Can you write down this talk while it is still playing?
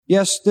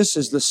Yes, this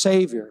is the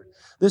Savior.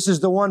 This is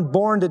the one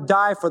born to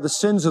die for the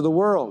sins of the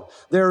world.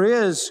 There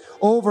is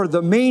over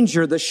the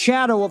manger the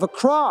shadow of a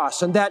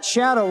cross, and that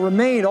shadow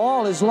remained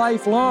all his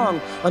life long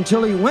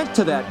until he went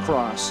to that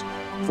cross.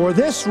 For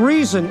this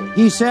reason,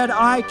 he said,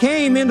 I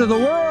came into the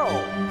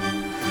world.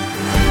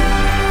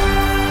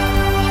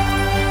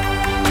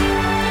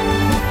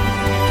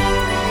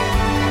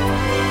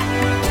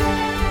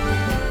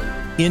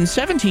 In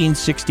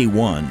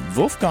 1761,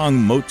 Wolfgang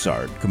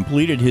Mozart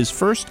completed his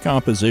first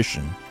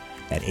composition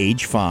at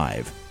age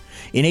 5.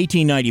 In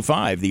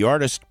 1895, the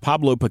artist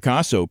Pablo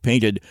Picasso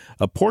painted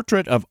a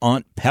portrait of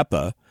Aunt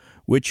Peppa,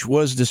 which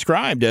was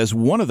described as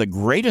one of the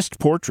greatest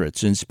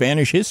portraits in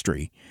Spanish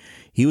history.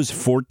 He was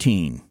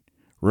 14.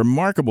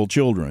 Remarkable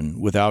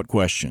children, without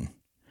question.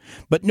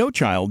 But no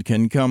child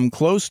can come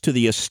close to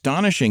the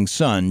astonishing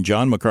son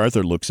John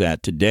MacArthur looks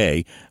at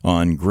today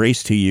on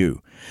Grace to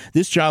You.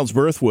 This child's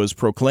birth was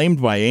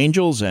proclaimed by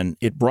angels, and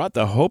it brought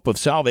the hope of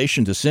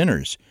salvation to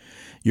sinners.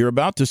 You're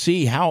about to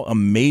see how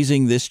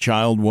amazing this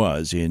child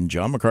was in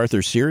John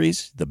MacArthur's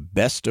series, The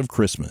Best of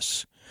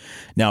Christmas.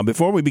 Now,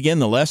 before we begin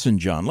the lesson,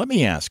 John, let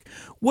me ask,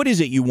 what is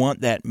it you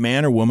want that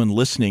man or woman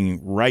listening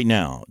right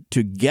now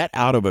to get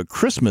out of a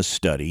Christmas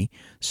study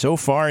so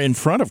far in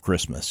front of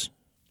Christmas?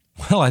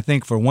 Well, I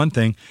think for one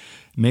thing,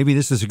 maybe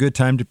this is a good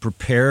time to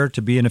prepare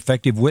to be an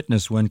effective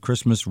witness when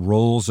Christmas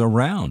rolls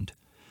around.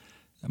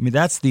 I mean,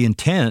 that's the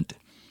intent.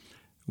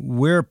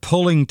 We're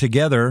pulling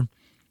together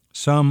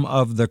some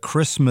of the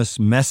Christmas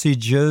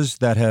messages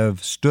that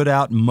have stood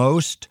out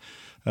most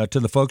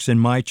to the folks in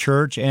my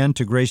church and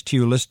to Grace to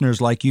You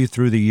listeners like you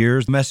through the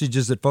years,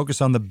 messages that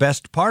focus on the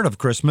best part of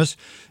Christmas,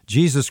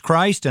 Jesus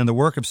Christ and the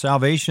work of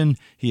salvation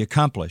he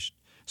accomplished.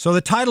 So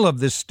the title of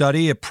this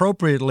study,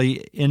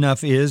 appropriately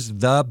enough, is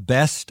The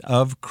Best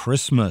of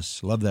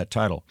Christmas. Love that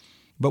title.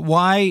 But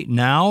why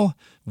now?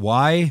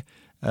 Why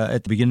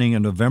at the beginning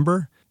of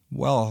November?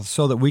 Well,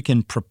 so that we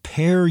can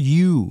prepare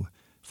you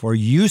for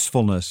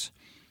usefulness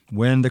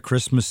when the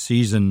Christmas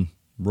season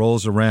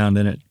rolls around,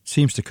 and it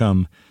seems to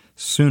come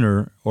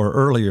sooner or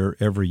earlier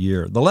every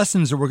year. The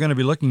lessons that we're going to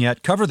be looking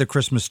at cover the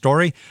Christmas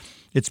story,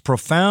 its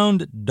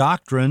profound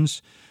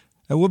doctrines.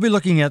 We'll be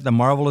looking at the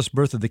marvelous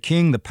birth of the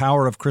King, the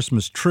power of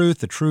Christmas truth,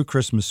 the true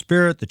Christmas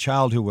spirit, the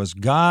child who was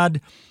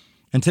God,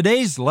 and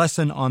today's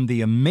lesson on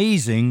the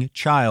amazing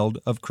child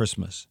of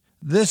Christmas.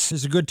 This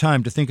is a good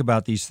time to think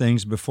about these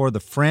things before the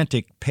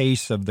frantic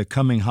pace of the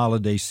coming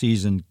holiday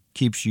season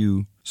keeps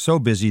you so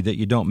busy that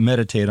you don't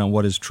meditate on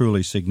what is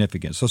truly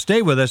significant. So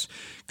stay with us.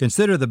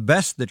 Consider the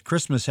best that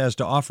Christmas has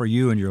to offer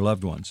you and your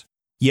loved ones.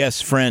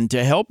 Yes, friend,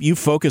 to help you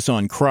focus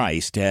on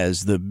Christ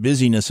as the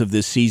busyness of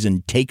this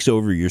season takes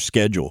over your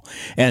schedule,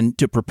 and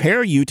to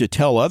prepare you to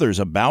tell others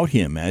about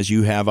him as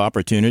you have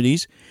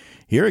opportunities,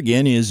 here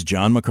again is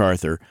John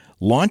MacArthur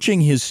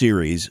launching his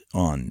series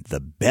on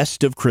The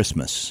Best of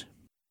Christmas.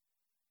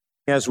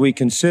 As we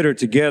consider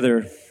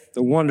together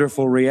the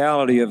wonderful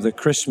reality of the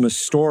Christmas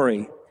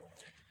story,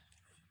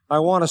 I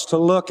want us to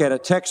look at a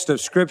text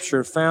of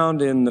Scripture found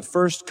in the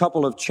first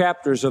couple of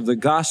chapters of the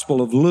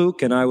Gospel of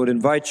Luke, and I would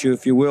invite you,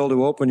 if you will,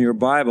 to open your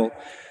Bible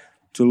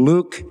to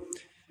Luke.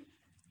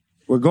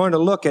 We're going to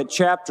look at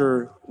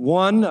chapter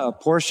 1, a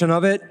portion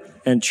of it,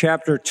 and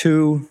chapter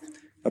 2,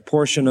 a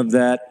portion of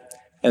that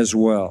as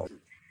well.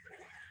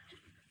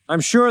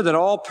 I'm sure that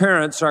all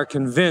parents are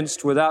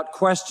convinced without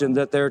question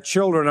that their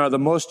children are the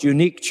most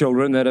unique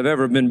children that have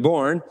ever been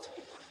born.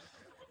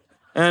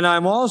 And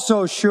I'm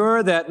also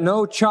sure that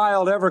no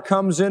child ever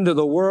comes into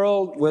the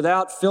world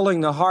without filling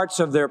the hearts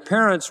of their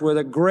parents with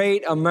a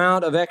great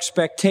amount of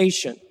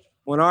expectation.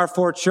 When our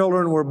 4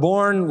 children were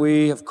born,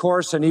 we, of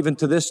course, and even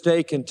to this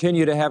day,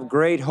 continue to have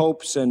great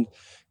hopes and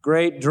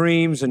great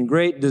dreams and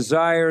great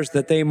desires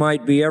that they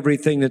might be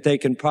everything that they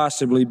can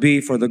possibly be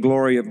for the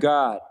glory of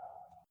God.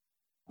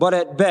 But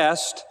at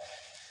best,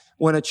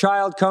 when a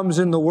child comes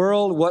in the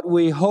world, what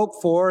we hope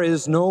for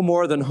is no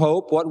more than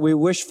hope. What we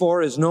wish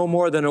for is no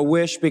more than a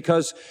wish,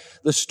 because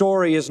the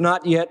story is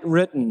not yet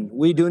written.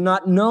 We do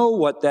not know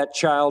what that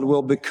child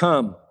will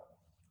become.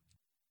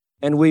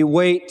 And we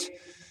wait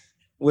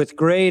with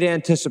great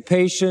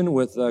anticipation,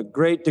 with a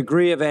great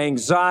degree of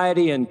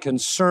anxiety and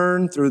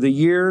concern through the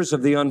years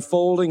of the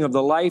unfolding of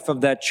the life of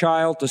that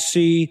child to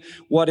see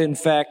what, in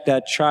fact,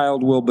 that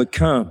child will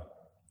become.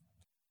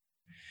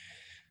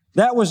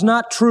 That was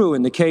not true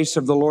in the case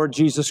of the Lord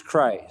Jesus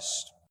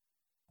Christ.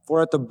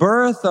 For at the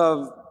birth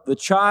of the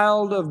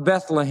child of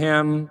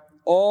Bethlehem,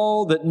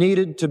 all that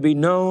needed to be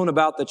known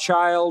about the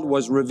child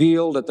was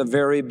revealed at the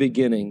very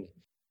beginning.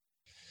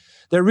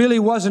 There really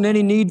wasn't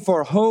any need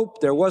for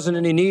hope. There wasn't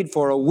any need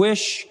for a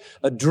wish,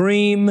 a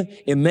dream,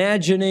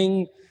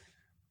 imagining.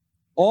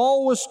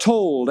 All was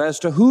told as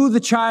to who the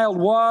child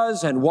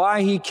was and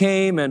why he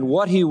came and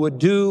what he would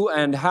do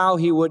and how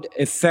he would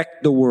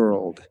affect the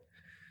world.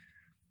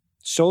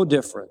 So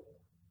different.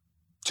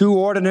 2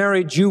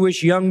 ordinary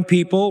Jewish young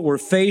people were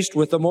faced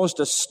with the most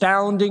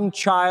astounding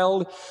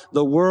child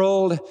the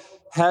world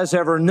has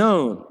ever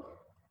known.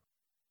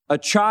 a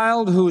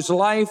child whose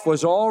life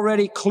was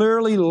already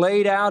clearly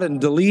laid out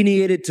and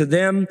delineated to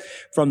them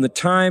from the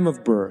time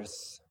of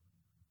birth,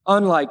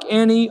 unlike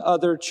any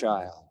other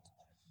child.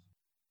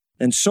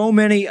 And so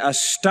many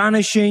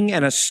astonishing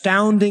and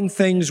astounding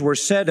things were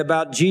said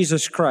about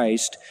Jesus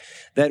Christ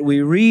that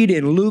we read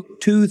in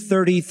Luke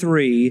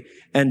 2:33,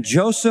 and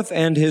Joseph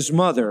and his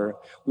mother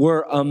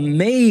were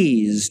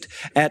amazed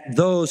at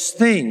those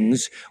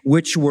things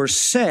which were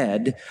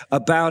said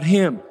about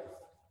him.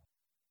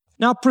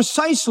 Now,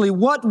 precisely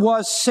what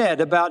was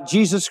said about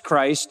Jesus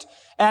Christ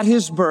at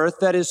his birth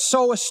that is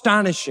so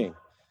astonishing,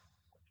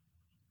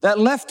 that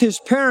left his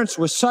parents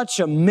with such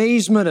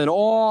amazement and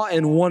awe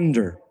and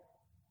wonder?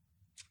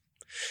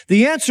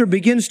 The answer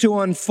begins to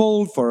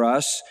unfold for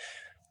us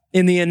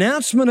in the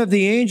announcement of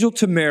the angel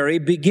to Mary,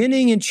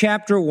 beginning in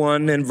chapter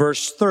 1 and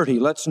verse 30.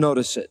 Let's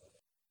notice it.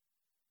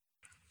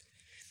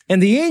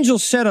 And the angel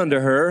said unto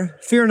her,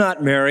 Fear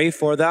not, Mary,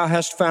 for thou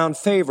hast found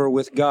favor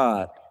with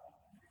God.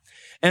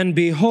 And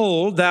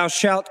behold, thou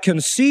shalt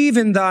conceive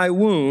in thy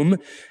womb,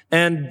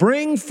 and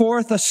bring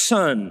forth a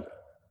son,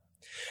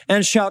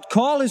 and shalt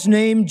call his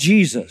name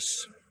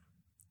Jesus.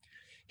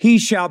 He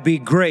shall be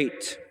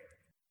great,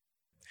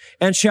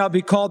 and shall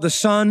be called the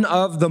Son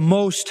of the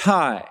Most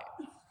High.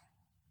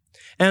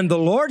 And the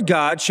Lord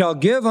God shall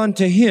give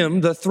unto him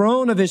the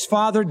throne of his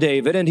father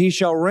David, and he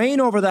shall reign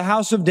over the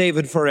house of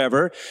David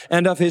forever,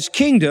 and of his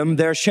kingdom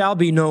there shall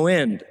be no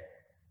end.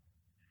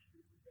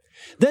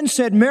 Then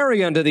said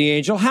Mary unto the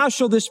angel, How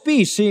shall this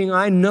be, seeing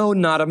I know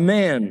not a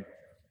man?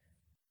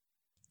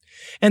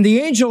 And the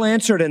angel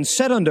answered and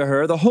said unto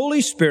her, The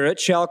Holy Spirit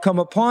shall come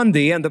upon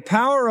thee, and the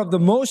power of the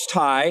Most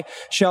High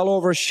shall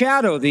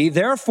overshadow thee.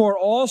 Therefore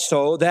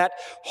also that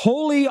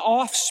holy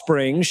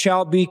offspring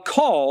shall be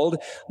called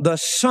the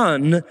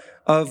Son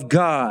of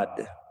God.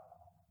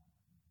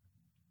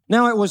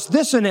 Now it was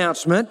this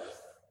announcement,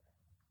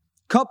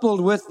 coupled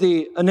with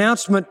the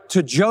announcement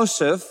to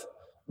Joseph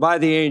by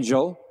the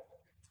angel,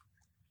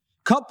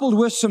 coupled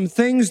with some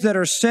things that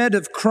are said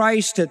of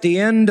Christ at the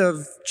end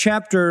of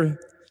chapter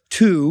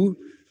 2,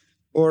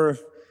 or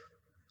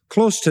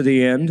close to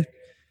the end,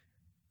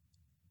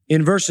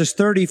 in verses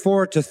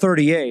 34 to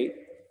 38.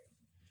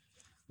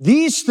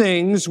 These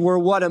things were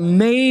what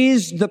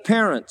amazed the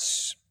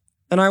parents,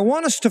 and I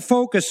want us to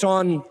focus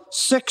on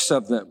 6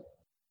 of them.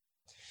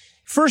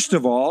 First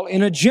of all,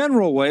 in a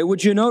general way,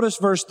 would you notice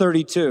verse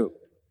 32?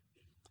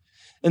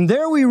 And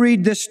there we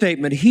read this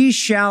statement, He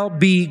shall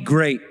be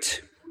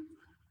great.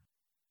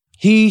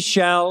 He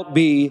shall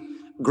be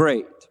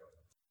great.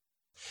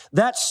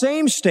 That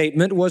same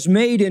statement was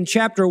made in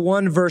chapter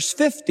 1, verse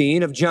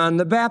 15 of John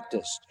the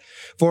Baptist.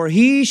 For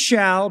he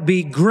shall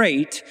be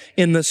great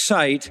in the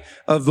sight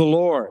of the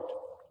Lord.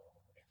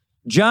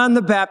 John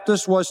the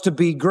Baptist was to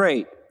be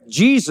great.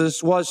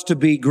 Jesus was to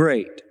be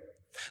great.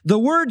 The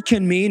word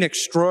can mean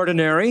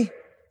extraordinary,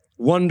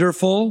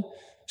 wonderful,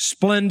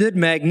 splendid,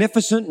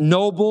 magnificent,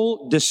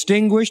 noble,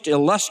 distinguished,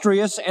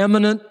 illustrious,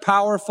 eminent,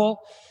 powerful.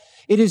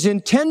 It is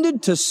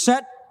intended to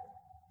set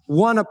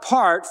one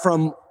apart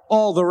from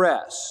all the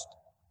rest.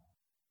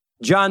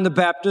 John the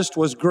Baptist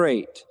was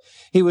great.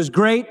 He was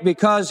great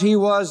because he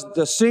was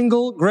the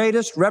single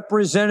greatest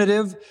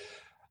representative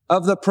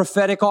of the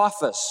prophetic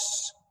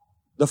office,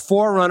 the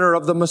forerunner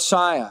of the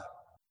Messiah.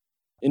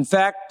 In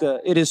fact,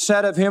 it is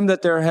said of him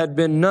that there had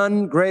been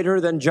none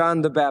greater than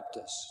John the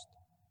Baptist.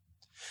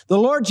 The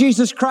Lord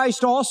Jesus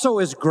Christ also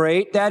is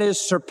great, that is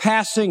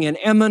surpassing and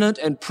eminent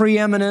and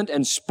preeminent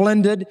and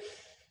splendid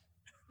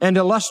and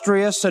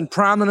illustrious and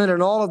prominent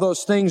and all of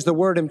those things the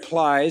word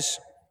implies,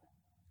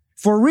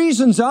 for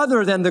reasons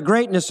other than the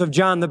greatness of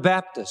John the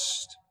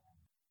Baptist,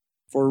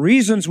 for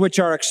reasons which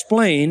are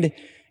explained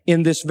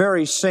in this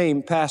very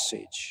same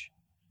passage.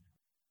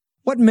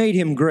 What made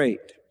him great?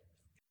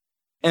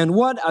 And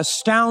what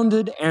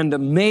astounded and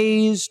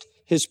amazed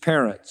his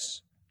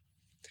parents?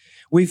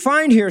 We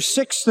find here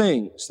 6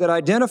 things that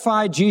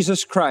identify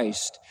Jesus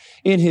Christ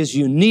in his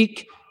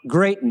unique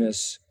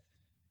greatness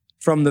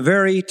from the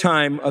very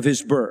time of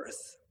his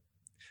birth.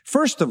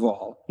 First of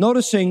all,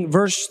 noticing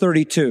verse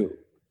 32,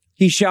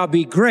 he shall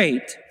be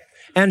great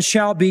and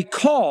shall be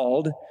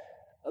called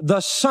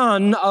the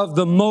Son of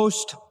the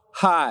Most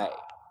High.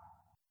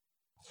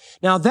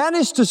 Now that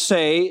is to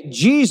say,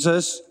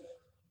 Jesus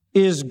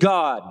is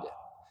God.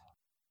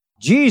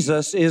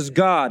 Jesus is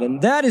God.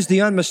 And that is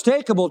the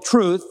unmistakable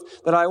truth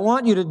that I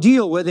want you to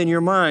deal with in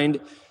your mind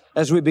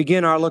as we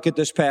begin our look at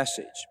this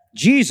passage.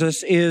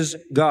 Jesus is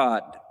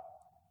God.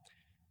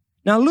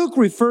 Now, Luke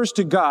refers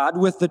to God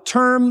with the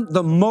term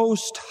the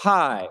Most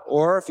High,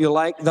 or if you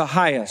like, the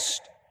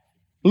highest.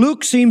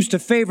 Luke seems to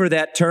favor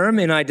that term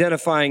in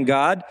identifying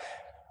God,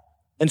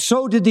 and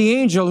so did the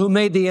angel who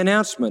made the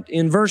announcement.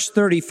 In verse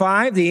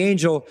 35, the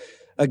angel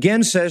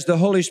again says, the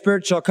Holy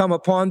Spirit shall come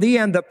upon thee,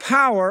 and the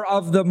power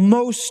of the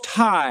Most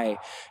High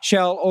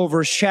shall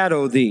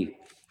overshadow thee.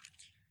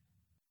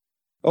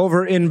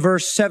 Over in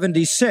verse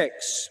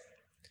 76,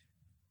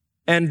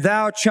 And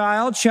thou,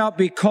 child, shalt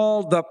be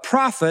called the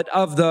prophet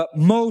of the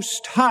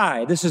Most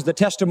High. This is the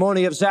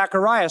testimony of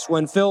Zacharias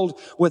when filled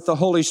with the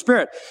Holy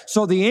Spirit.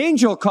 So the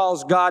angel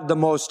calls God the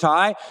Most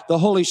High. The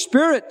Holy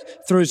Spirit,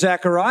 through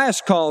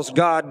Zacharias, calls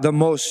God the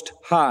Most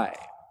High.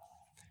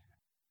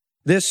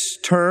 This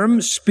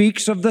term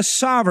speaks of the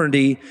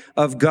sovereignty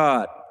of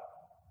God.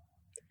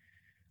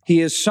 He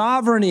is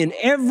sovereign in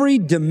every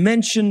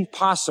dimension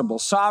possible.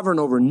 Sovereign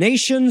over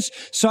nations,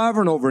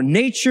 sovereign over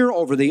nature,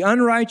 over the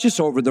unrighteous,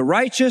 over the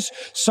righteous,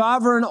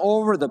 sovereign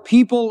over the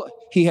people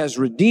He has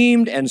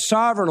redeemed, and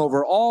sovereign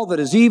over all that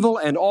is evil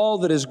and all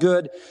that is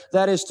good.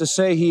 That is to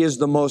say, He is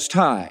the Most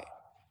High.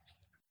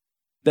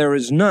 There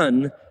is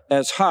none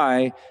as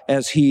high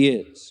as He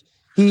is.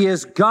 He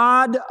is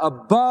God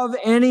above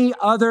any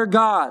other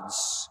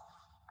gods.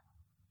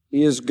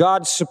 He is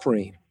God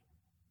supreme.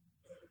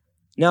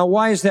 Now,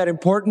 why is that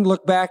important?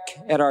 Look back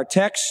at our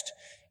text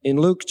in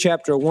Luke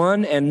chapter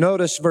 1 and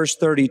notice verse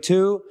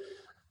 32.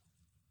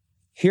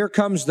 Here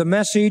comes the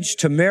message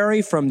to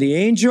Mary from the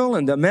angel,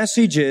 and the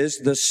message is,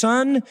 the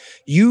son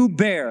you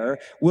bear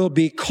will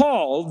be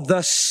called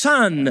the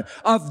Son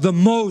of the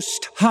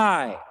Most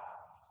High.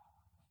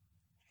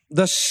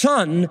 The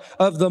Son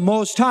of the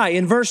Most High.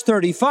 In verse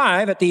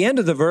 35, at the end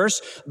of the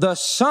verse, the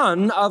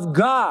Son of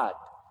God.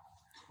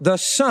 The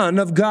Son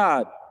of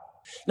God.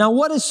 Now,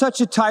 what is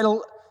such a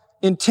title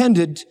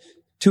intended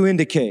to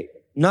indicate?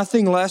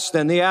 Nothing less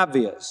than the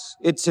obvious.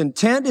 Its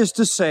intent is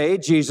to say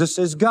Jesus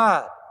is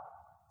God.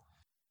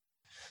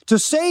 To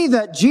say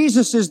that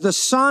Jesus is the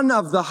Son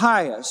of the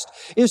Highest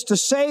is to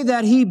say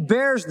that He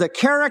bears the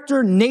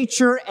character,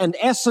 nature, and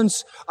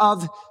essence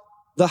of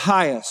the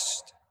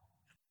Highest.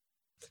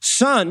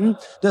 Son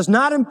does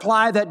not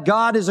imply that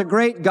God is a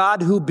great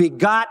God who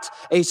begot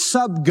a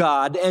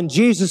sub-God and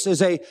Jesus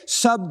is a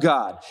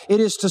sub-God. It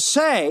is to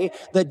say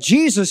that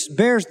Jesus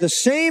bears the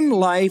same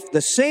life,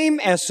 the same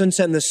essence,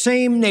 and the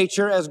same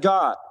nature as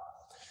God.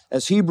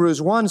 As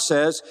Hebrews 1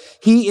 says,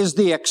 He is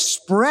the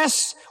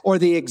express or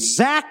the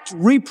exact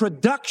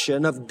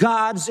reproduction of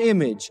God's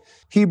image.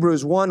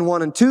 Hebrews 1,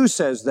 1 and 2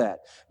 says that.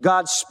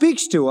 God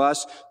speaks to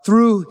us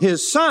through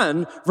His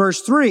Son,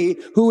 verse 3,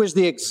 who is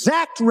the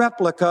exact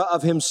replica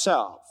of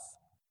Himself.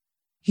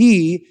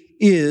 He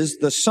is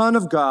the Son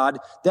of God.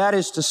 That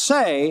is to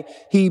say,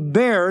 He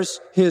bears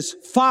His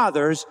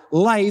Father's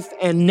life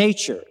and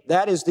nature.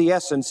 That is the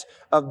essence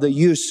of the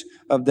use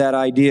of that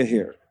idea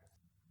here.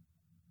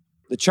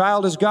 The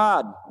child is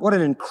God. What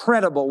an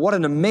incredible, what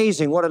an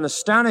amazing, what an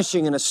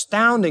astonishing and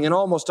astounding and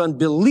almost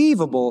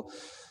unbelievable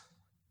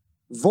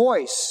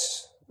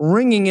voice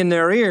ringing in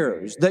their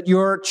ears, that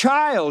your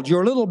child,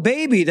 your little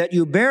baby that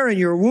you bear in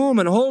your womb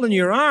and hold in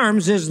your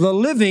arms is the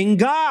living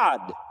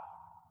God.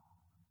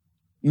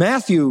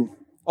 Matthew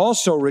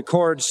also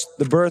records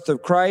the birth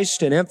of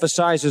Christ and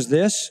emphasizes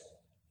this.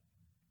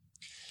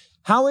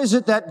 How is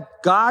it that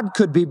God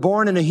could be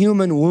born in a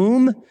human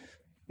womb?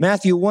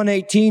 Matthew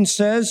 1:18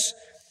 says,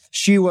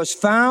 she was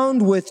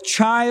found with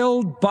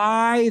child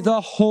by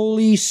the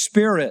Holy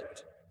Spirit.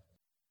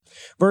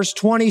 Verse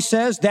 20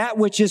 says, that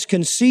which is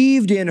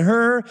conceived in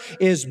her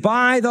is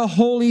by the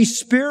Holy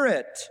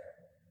Spirit.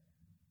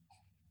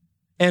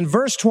 And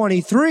verse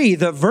 23,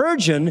 the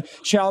virgin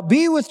shall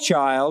be with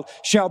child,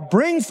 shall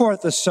bring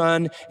forth a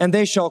son, and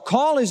they shall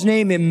call his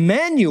name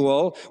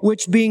Emmanuel,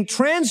 which being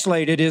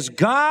translated is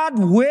God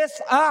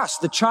with us.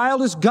 The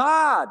child is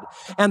God.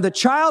 And the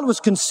child was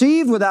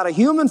conceived without a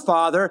human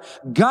father.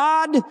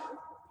 God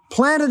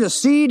planted a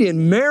seed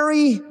in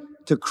Mary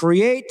to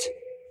create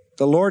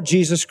the Lord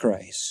Jesus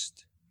Christ.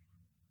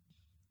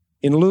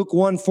 In Luke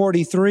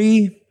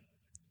 1:43,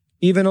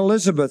 even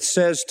Elizabeth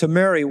says to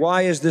Mary,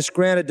 why is this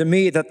granted to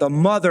me that the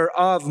mother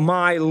of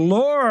my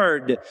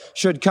Lord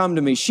should come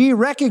to me? She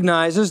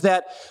recognizes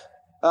that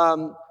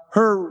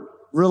her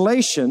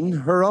relation,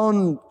 her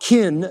own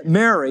kin,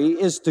 Mary,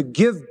 is to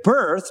give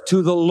birth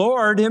to the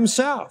Lord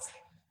Himself.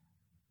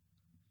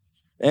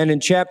 And in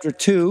chapter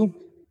 2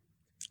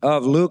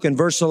 of Luke, in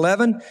verse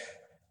 11,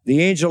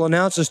 the angel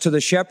announces to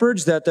the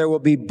shepherds that there will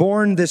be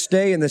born this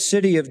day in the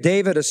city of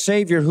David a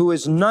Savior who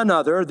is none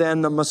other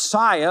than the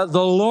Messiah,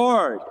 the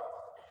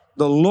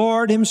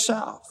Lord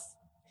Himself.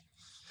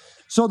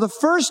 So the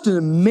first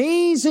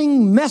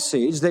amazing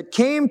message that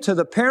came to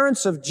the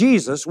parents of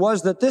Jesus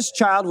was that this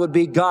child would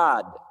be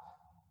God.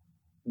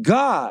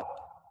 God,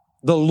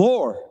 the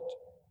Lord.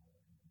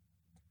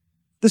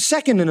 The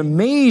second and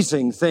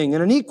amazing thing,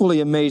 and an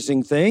equally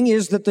amazing thing,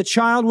 is that the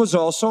child was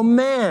also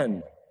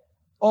man.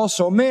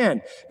 Also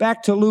man.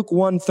 Back to Luke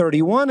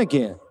 1:31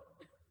 again.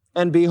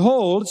 And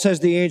behold, says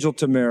the angel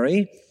to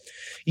Mary,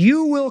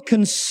 you will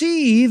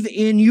conceive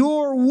in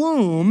your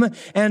womb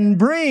and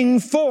bring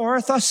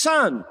forth a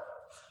son.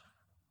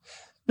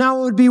 Now,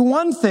 it would be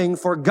one thing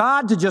for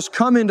God to just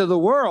come into the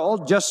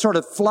world, just sort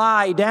of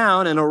fly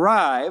down and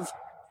arrive,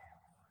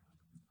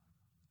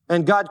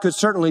 And God could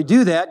certainly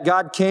do that.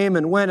 God came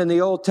and went in the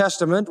Old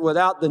Testament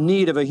without the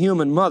need of a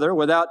human mother,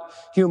 without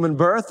human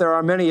birth. There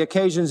are many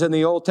occasions in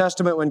the Old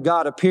Testament when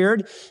God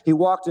appeared. He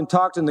walked and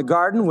talked in the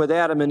garden with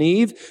Adam and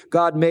Eve.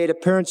 God made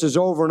appearances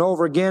over and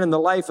over again in the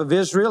life of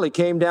Israel. He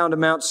came down to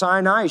Mount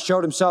Sinai. He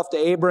showed himself to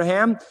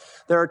Abraham.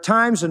 There are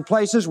times and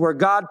places where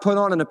God put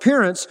on an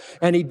appearance,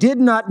 and he did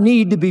not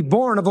need to be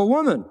born of a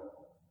woman.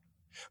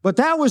 But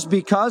that was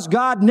because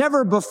God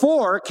never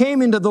before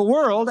came into the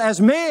world as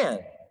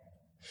man.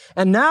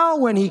 And now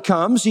when he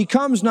comes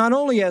not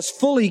only as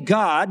fully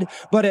God,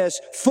 but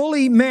as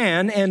fully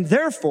man, and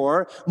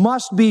therefore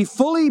must be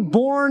fully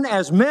born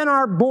as men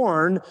are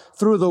born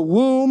through the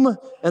womb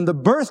and the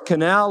birth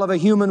canal of a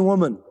human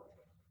woman.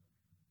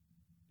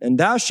 And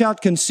thou shalt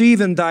conceive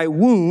in thy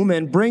womb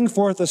and bring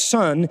forth a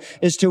son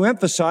is to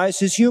emphasize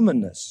his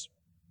humanness.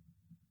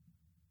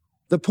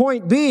 The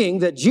point being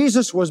that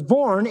Jesus was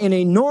born in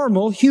a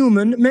normal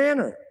human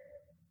manner.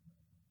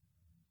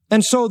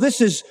 And so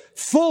this is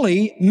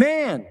fully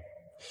man.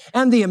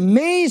 And the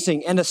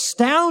amazing and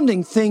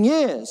astounding thing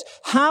is,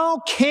 how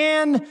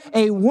can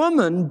a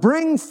woman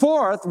bring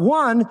forth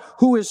one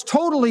who is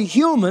totally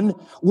human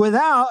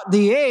without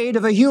the aid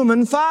of a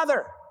human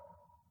father?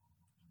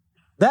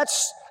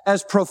 That's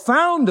as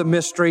profound a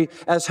mystery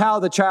as how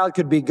the child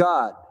could be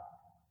God,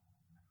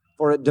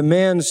 for it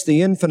demands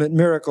the infinite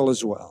miracle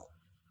as well.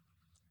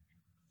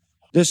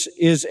 This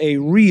is a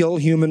real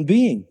human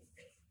being.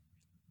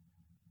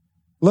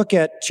 Look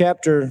at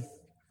chapter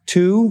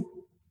 2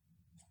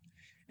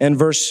 and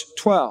verse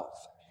 12.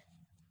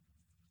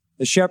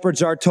 The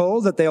shepherds are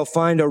told that they'll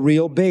find a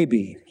real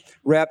baby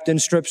wrapped in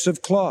strips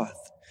of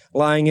cloth,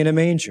 lying in a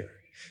manger.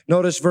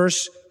 Notice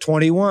verse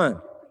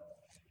 21.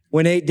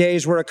 When 8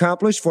 days were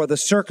accomplished for the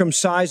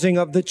circumcising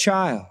of the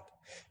child,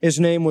 his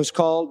name was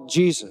called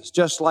Jesus.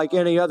 Just like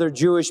any other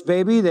Jewish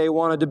baby, they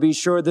wanted to be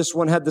sure this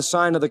one had the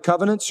sign of the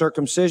covenant,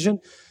 circumcision,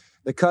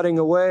 the cutting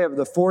away of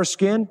the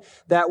foreskin.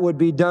 That would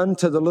be done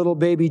to the little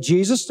baby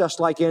Jesus, just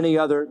like any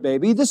other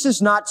baby. This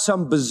is not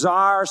some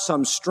bizarre,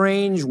 some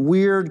strange,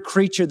 weird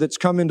creature that's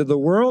come into the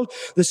world.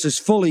 This is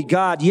fully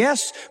God,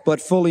 yes, but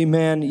fully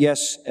man,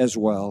 yes, as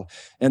well.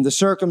 And the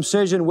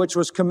circumcision, which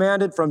was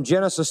commanded from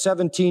Genesis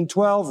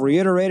 17:12,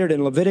 reiterated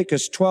in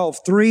Leviticus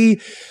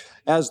 12:3,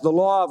 as the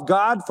law of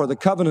God for the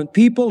covenant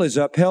people, is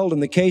upheld in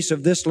the case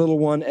of this little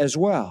one as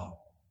well.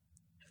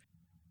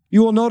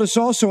 You will notice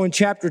also in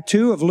chapter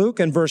 2 of Luke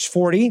and verse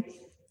 40,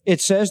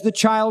 it says the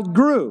child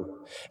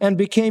grew and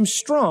became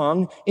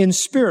strong in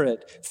spirit,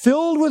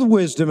 filled with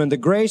wisdom, and the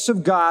grace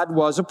of God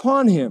was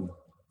upon him.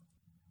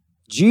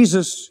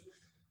 Jesus,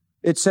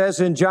 it says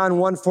in John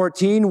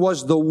 1:14,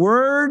 was the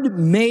Word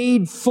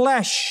made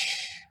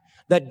flesh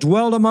that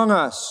dwelt among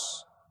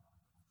us.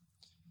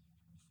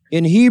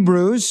 In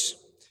Hebrews,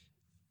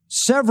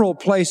 several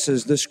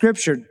places the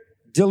Scripture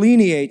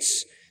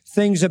delineates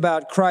things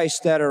about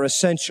Christ that are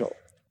essential.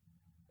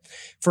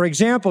 For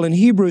example, in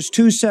Hebrews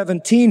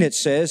 2:17 it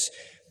says,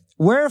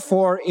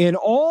 wherefore in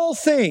all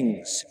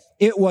things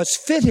it was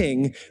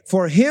fitting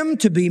for him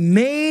to be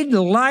made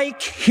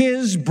like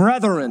his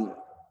brethren.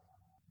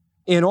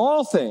 In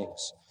all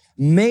things,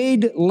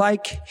 made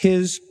like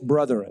his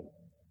brethren.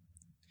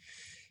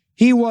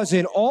 He was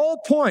in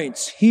all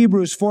points,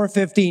 Hebrews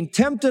 4:15,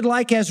 tempted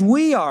like as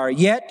we are,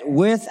 yet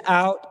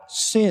without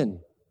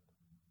sin.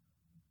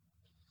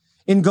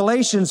 In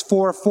Galatians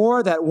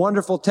 4:4, that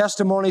wonderful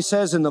testimony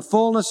says, in the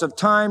fullness of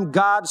time,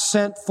 God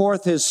sent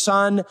forth his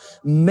Son,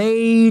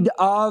 made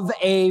of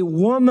a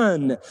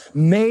woman,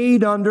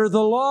 made under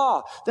the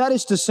law. That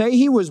is to say,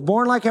 he was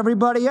born like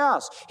everybody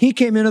else. He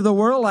came into the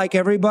world like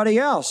everybody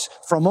else,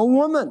 from a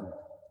woman.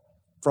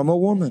 From a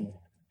woman.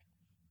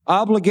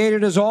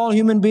 Obligated as all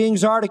human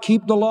beings are to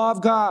keep the law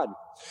of God.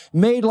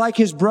 Made like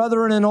his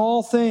brethren in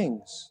all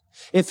things.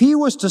 If he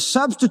was to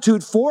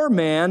substitute for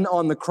man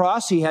on the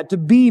cross, he had to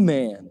be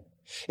man.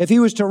 If he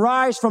was to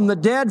rise from the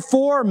dead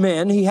for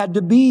men, he had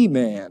to be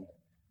man.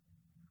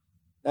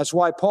 That's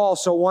why Paul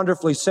so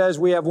wonderfully says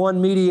we have one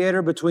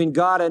mediator between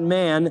God and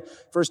man,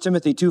 1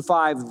 Timothy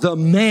 2:5, the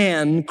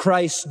man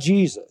Christ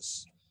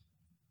Jesus.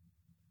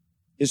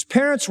 His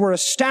parents were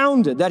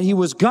astounded that he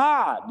was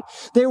God.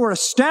 They were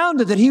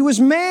astounded that he was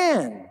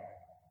man.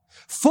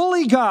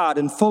 Fully God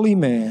and fully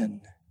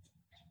man.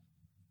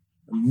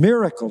 A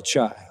miracle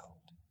child.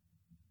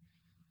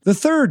 The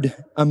third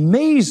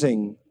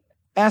amazing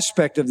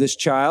aspect of this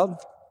child,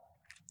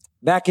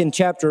 back in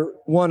chapter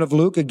 1 of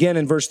Luke, again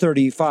in verse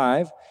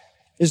 35,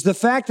 is the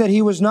fact that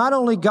he was not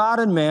only God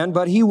and man,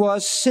 but he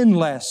was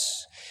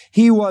sinless.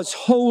 He was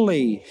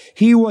holy.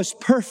 He was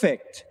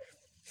perfect.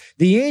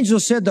 The angel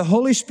said, the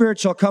Holy Spirit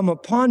shall come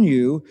upon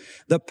you.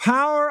 The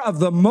power of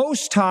the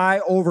Most High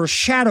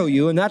overshadow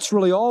you. And that's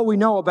really all we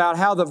know about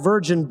how the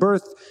virgin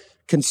birth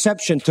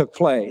conception took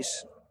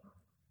place.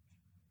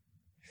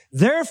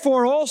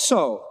 Therefore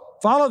also,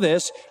 follow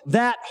this,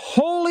 that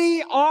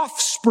holy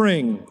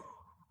offspring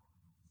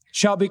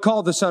shall be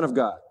called the Son of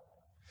God.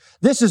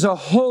 This is a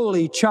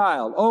holy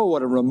child. Oh,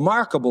 what a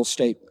remarkable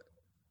statement.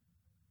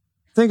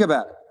 Think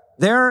about it.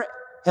 There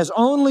has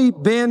only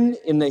been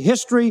in the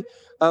history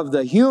of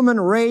the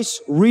human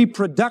race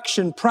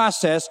reproduction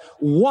process,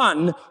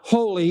 one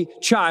holy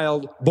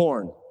child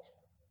born.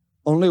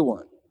 Only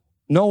one.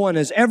 No one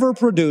has ever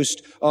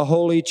produced a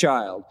holy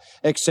child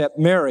except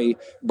Mary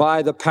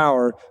by the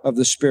power of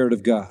the Spirit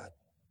of God.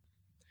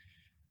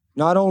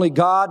 Not only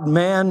God,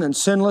 man, and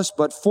sinless,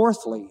 but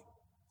fourthly,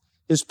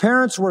 his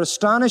parents were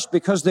astonished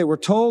because they were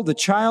told the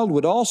child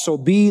would also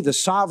be the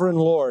sovereign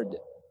Lord,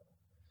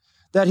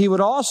 that he would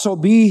also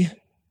be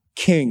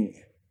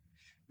king.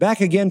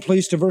 Back again,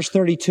 please, to verse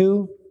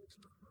 32.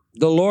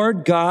 The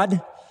Lord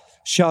God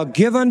shall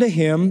give unto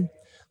him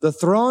the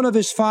throne of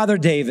his father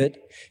David.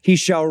 He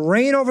shall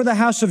reign over the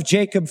house of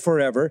Jacob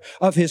forever.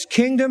 Of his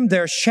kingdom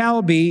there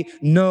shall be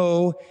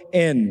no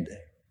end.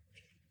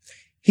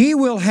 He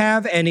will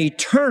have an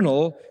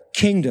eternal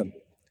kingdom.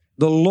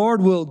 The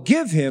Lord will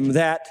give him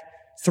that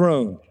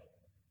throne.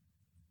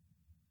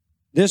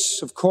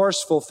 This, of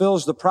course,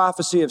 fulfills the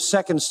prophecy of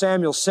 2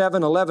 Samuel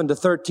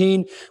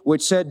 7:11-13,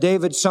 which said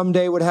David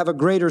someday would have a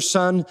greater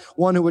son,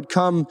 one who would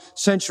come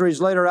centuries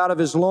later out of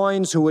his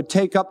loins, who would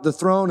take up the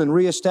throne and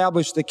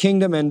reestablish the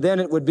kingdom, and then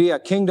it would be a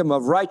kingdom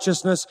of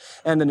righteousness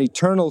and an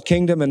eternal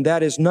kingdom, and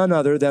that is none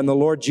other than the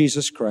Lord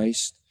Jesus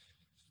Christ.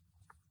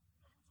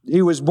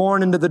 He was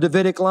born into the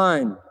Davidic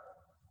line.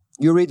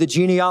 You read the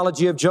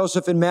genealogy of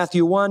Joseph in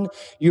Matthew 1.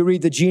 You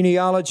read the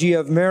genealogy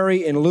of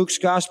Mary in Luke's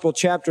Gospel,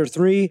 chapter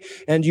 3,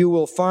 and you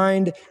will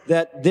find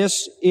that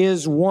this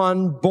is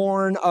one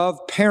born of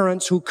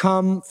parents who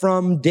come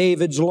from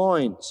David's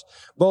loins.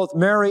 Both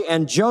Mary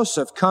and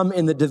Joseph come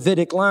in the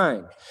Davidic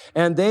line,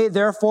 and they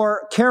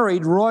therefore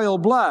carried royal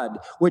blood,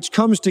 which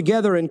comes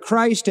together in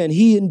Christ, and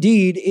he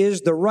indeed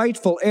is the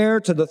rightful heir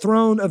to the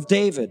throne of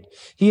David.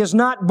 He is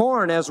not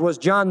born, as was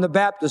John the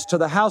Baptist, to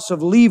the house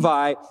of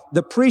Levi,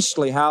 the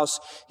priestly house.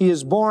 He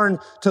is born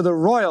to the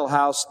royal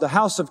house, the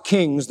house of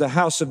kings, the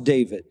house of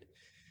David.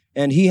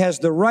 And he has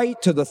the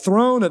right to the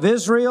throne of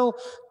Israel,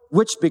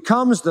 which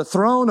becomes the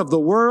throne of the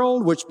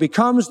world, which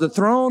becomes the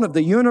throne of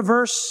the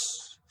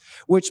universe,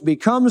 which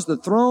becomes the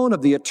throne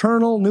of the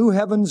eternal new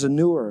heavens and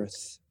new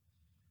earth.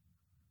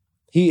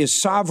 He is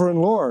sovereign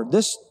Lord.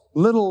 This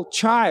little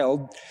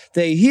child,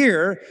 they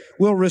hear,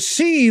 will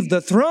receive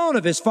the throne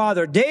of his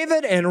father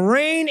David and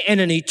reign in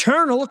an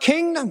eternal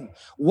kingdom.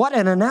 What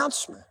an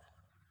announcement.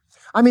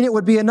 I mean, it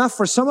would be enough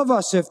for some of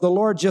us if the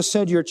Lord just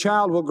said, your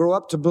child will grow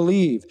up to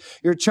believe.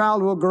 Your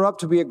child will grow up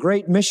to be a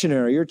great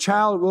missionary. Your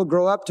child will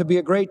grow up to be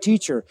a great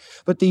teacher.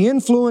 But the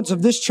influence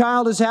of this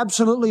child is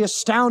absolutely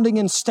astounding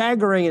and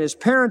staggering, and his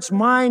parents'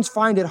 minds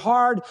find it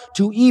hard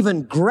to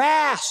even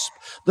grasp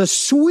the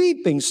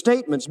sweeping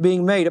statements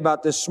being made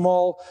about this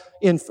small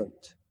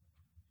infant.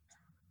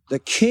 The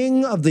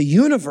King of the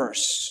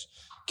universe,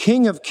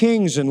 King of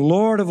kings and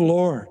Lord of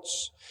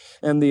lords.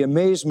 And the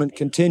amazement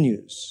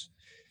continues.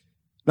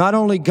 Not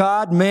only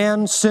God,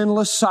 man,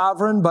 sinless,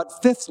 sovereign,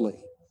 but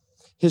fifthly,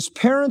 his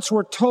parents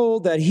were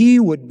told that he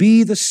would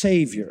be the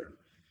Savior.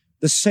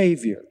 The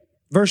Savior.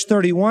 Verse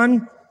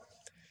 31,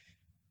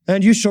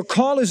 and you shall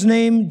call his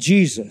name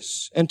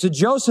Jesus. And to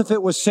Joseph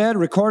it was said,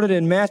 recorded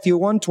in Matthew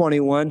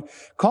 1:21,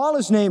 call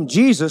his name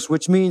Jesus,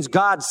 which means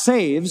God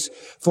saves,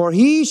 for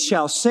he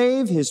shall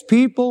save his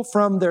people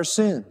from their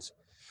sins.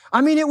 I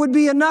mean, it would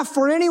be enough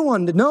for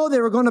anyone to know they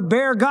were going to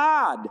bear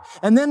God,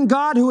 and then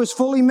God who is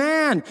fully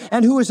man,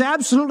 and who is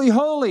absolutely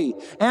holy,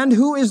 and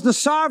who is the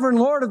sovereign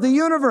Lord of the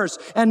universe,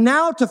 and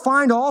now to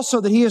find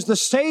also that he is the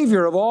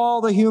Savior of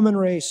all the human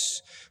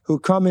race who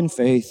come in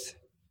faith.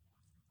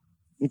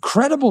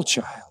 Incredible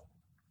child.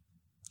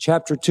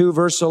 Chapter 2,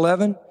 verse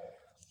 11,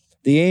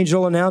 the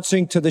angel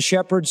announcing to the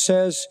shepherd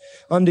says,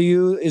 unto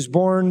you is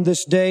born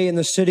this day in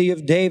the city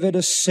of David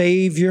a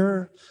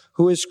Savior,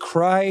 who is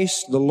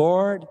Christ the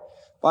Lord.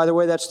 By the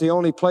way, that's the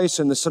only place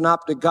in the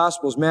synoptic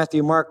gospels,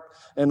 Matthew, Mark,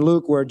 and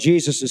Luke, where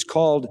Jesus is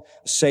called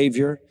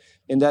Savior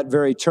in that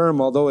very term,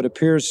 although it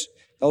appears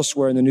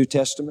elsewhere in the New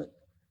Testament.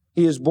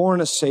 He is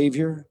born a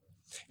Savior.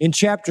 In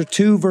chapter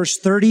 2, verse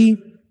 30,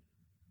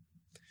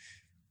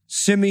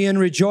 Simeon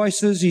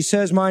rejoices. He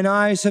says, mine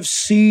eyes have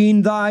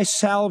seen thy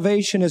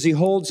salvation, as he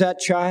holds that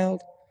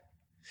child.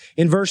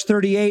 In verse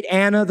 38,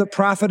 Anna, the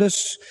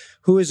prophetess,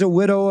 who is a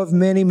widow of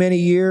many, many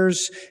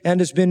years and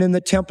has been in the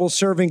temple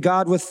serving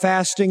God with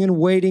fasting and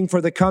waiting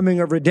for the coming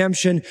of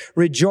redemption,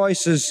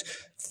 rejoices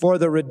for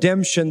the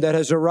redemption that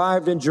has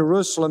arrived in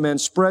Jerusalem and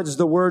spreads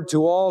the word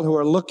to all who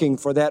are looking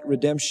for that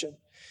redemption.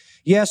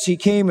 Yes, he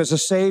came as a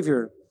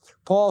Savior.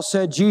 Paul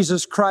said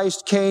Jesus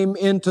Christ came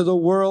into the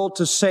world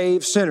to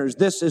save sinners.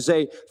 This is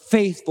a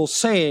faithful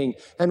saying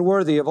and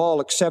worthy of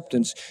all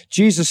acceptance.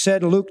 Jesus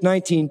said in Luke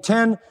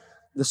 19:10,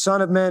 the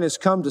Son of Man has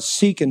come to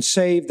seek and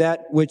save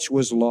that which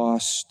was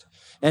lost.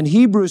 And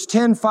Hebrews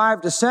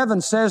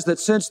 10:5-7 says that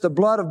since the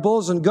blood of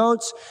bulls and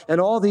goats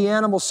and all the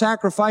animal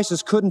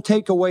sacrifices couldn't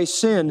take away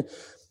sin,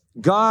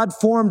 God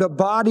formed a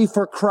body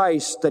for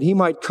Christ that he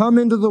might come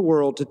into the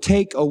world to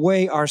take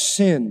away our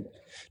sin,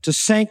 to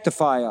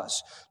sanctify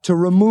us, to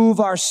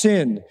remove our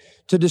sin,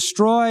 to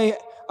destroy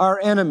our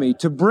enemy,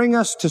 to bring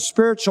us to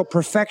spiritual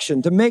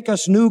perfection, to make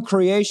us new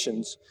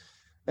creations.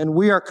 And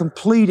we are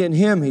complete in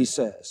him, he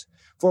says.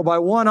 For by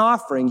one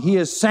offering he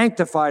has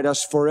sanctified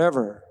us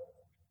forever.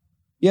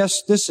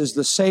 Yes, this is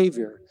the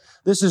Savior.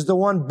 This is the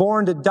one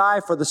born to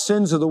die for the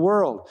sins of the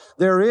world.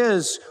 There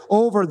is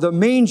over the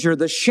manger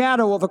the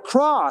shadow of a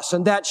cross,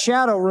 and that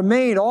shadow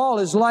remained all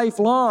his life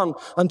long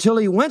until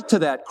he went to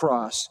that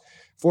cross.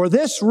 For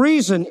this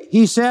reason,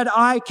 he said,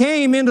 I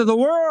came into the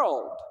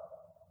world.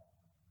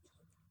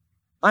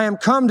 I am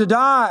come to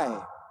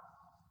die.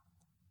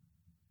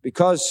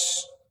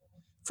 Because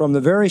from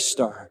the very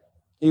start,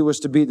 he was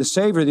to be the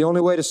Savior. The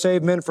only way to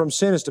save men from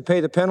sin is to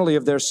pay the penalty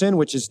of their sin,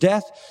 which is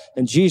death,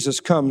 and Jesus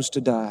comes to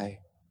die.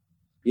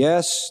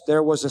 Yes,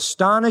 there was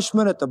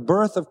astonishment at the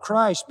birth of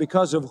Christ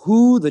because of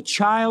who the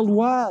child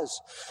was,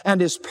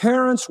 and his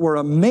parents were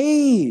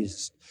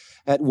amazed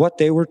at what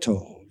they were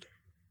told.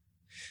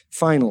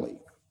 Finally,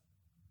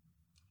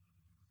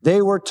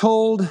 they were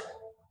told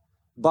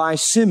by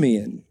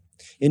Simeon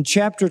in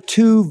chapter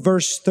 2,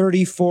 verse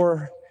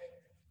 34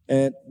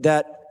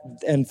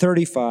 and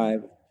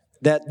 35,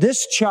 that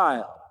this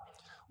child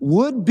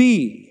would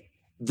be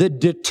the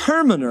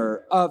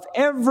determiner of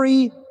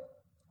every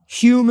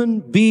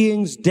human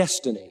being's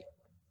destiny.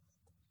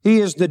 He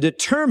is the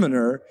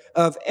determiner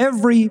of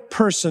every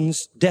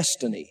person's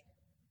destiny.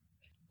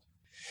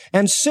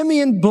 And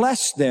Simeon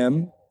blessed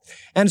them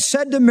and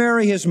said to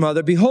Mary his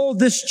mother, Behold,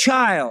 this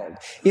child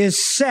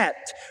is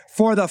set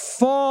for the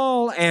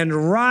fall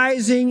and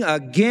rising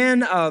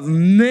again of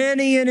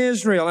many in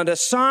Israel, and a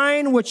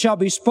sign which shall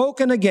be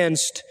spoken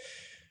against.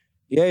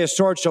 Yea, a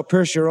sword shall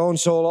pierce your own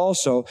soul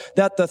also,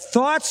 that the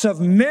thoughts of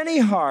many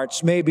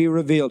hearts may be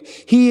revealed.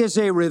 He is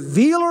a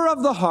revealer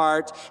of the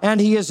heart,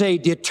 and he is a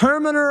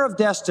determiner of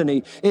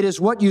destiny. It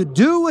is what you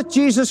do with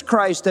Jesus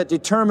Christ that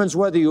determines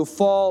whether you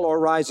fall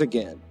or rise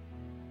again.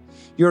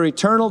 Your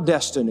eternal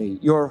destiny,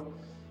 your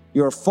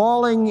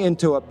falling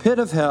into a pit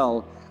of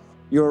hell,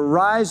 your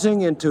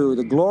rising into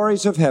the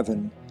glories of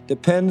heaven,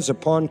 depends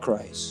upon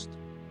Christ.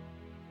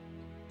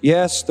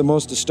 Yes, the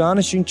most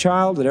astonishing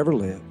child that ever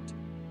lived.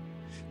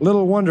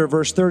 Little wonder,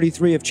 verse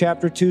 33 of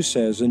chapter 2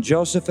 says, And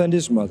Joseph and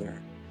his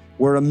mother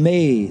were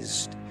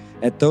amazed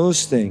at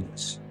those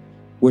things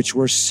which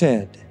were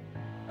said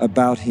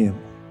about him.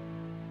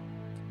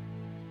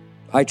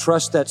 I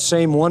trust that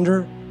same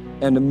wonder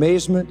and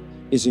amazement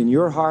is in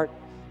your heart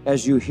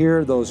as you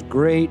hear those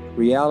great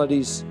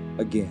realities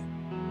again.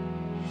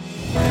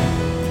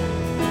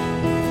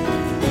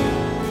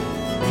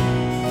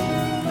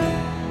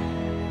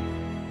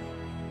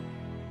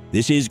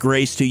 This is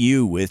Grace to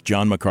You with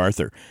John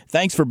MacArthur.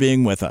 Thanks for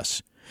being with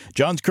us.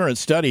 John's current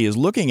study is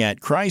looking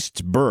at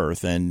Christ's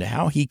birth and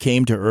how he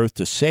came to earth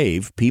to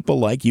save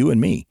people like you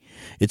and me.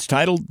 It's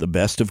titled The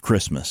Best of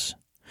Christmas.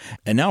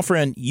 And now,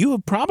 friend, you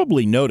have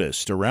probably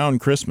noticed around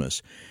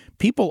Christmas,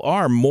 people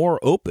are more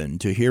open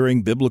to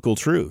hearing biblical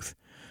truth.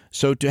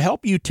 So to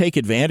help you take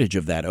advantage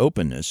of that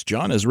openness,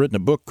 John has written a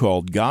book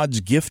called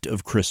God's Gift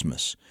of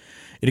Christmas.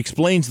 It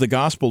explains the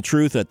gospel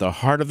truth at the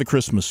heart of the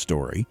Christmas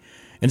story,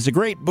 and it's a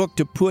great book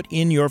to put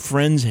in your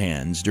friends'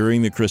 hands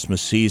during the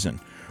Christmas season.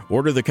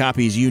 Order the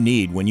copies you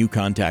need when you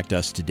contact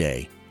us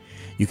today.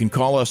 You can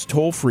call us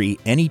toll-free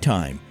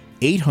anytime,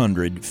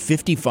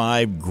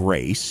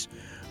 855-GRACE,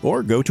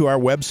 or go to our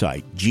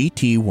website,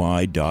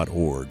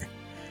 gty.org.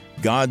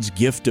 God's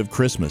Gift of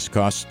Christmas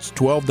costs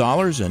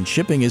 $12 and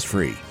shipping is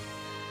free.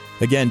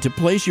 Again, to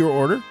place your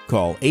order,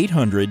 call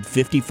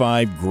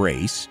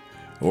 855-GRACE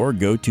or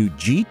go to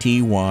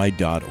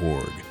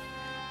gty.org.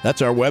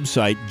 That's our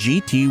website,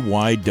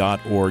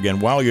 gty.org.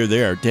 And while you're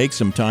there, take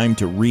some time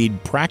to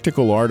read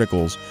practical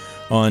articles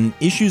on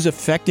issues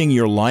affecting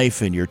your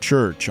life and your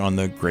church on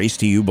the Grace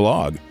to You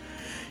blog.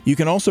 You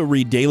can also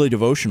read daily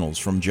devotionals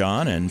from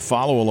John and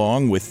follow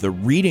along with the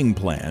reading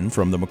plan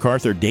from the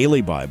MacArthur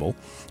Daily Bible.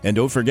 And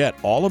don't forget,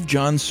 all of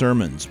John's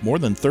sermons, more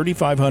than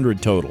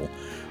 3,500 total,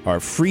 are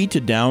free to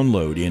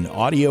download in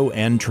audio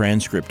and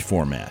transcript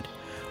format.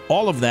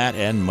 All of that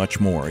and much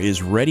more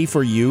is ready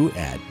for you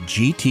at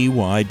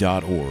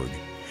gty.org.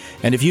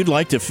 And if you'd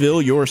like to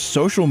fill your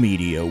social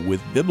media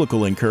with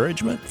biblical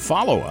encouragement,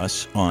 follow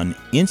us on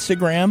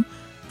Instagram,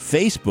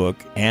 Facebook,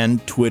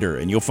 and Twitter.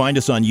 And you'll find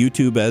us on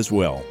YouTube as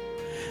well.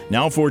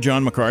 Now for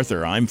John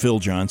MacArthur, I'm Phil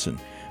Johnson.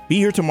 Be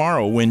here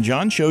tomorrow when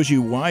John shows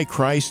you why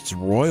Christ's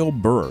royal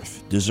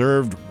birth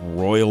deserved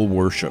royal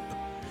worship.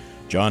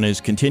 John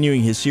is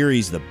continuing his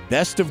series, The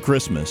Best of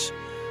Christmas,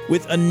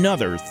 with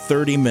another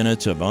 30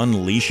 minutes of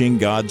unleashing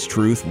God's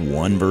truth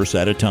one verse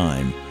at a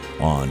time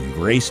on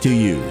Grace to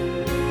You.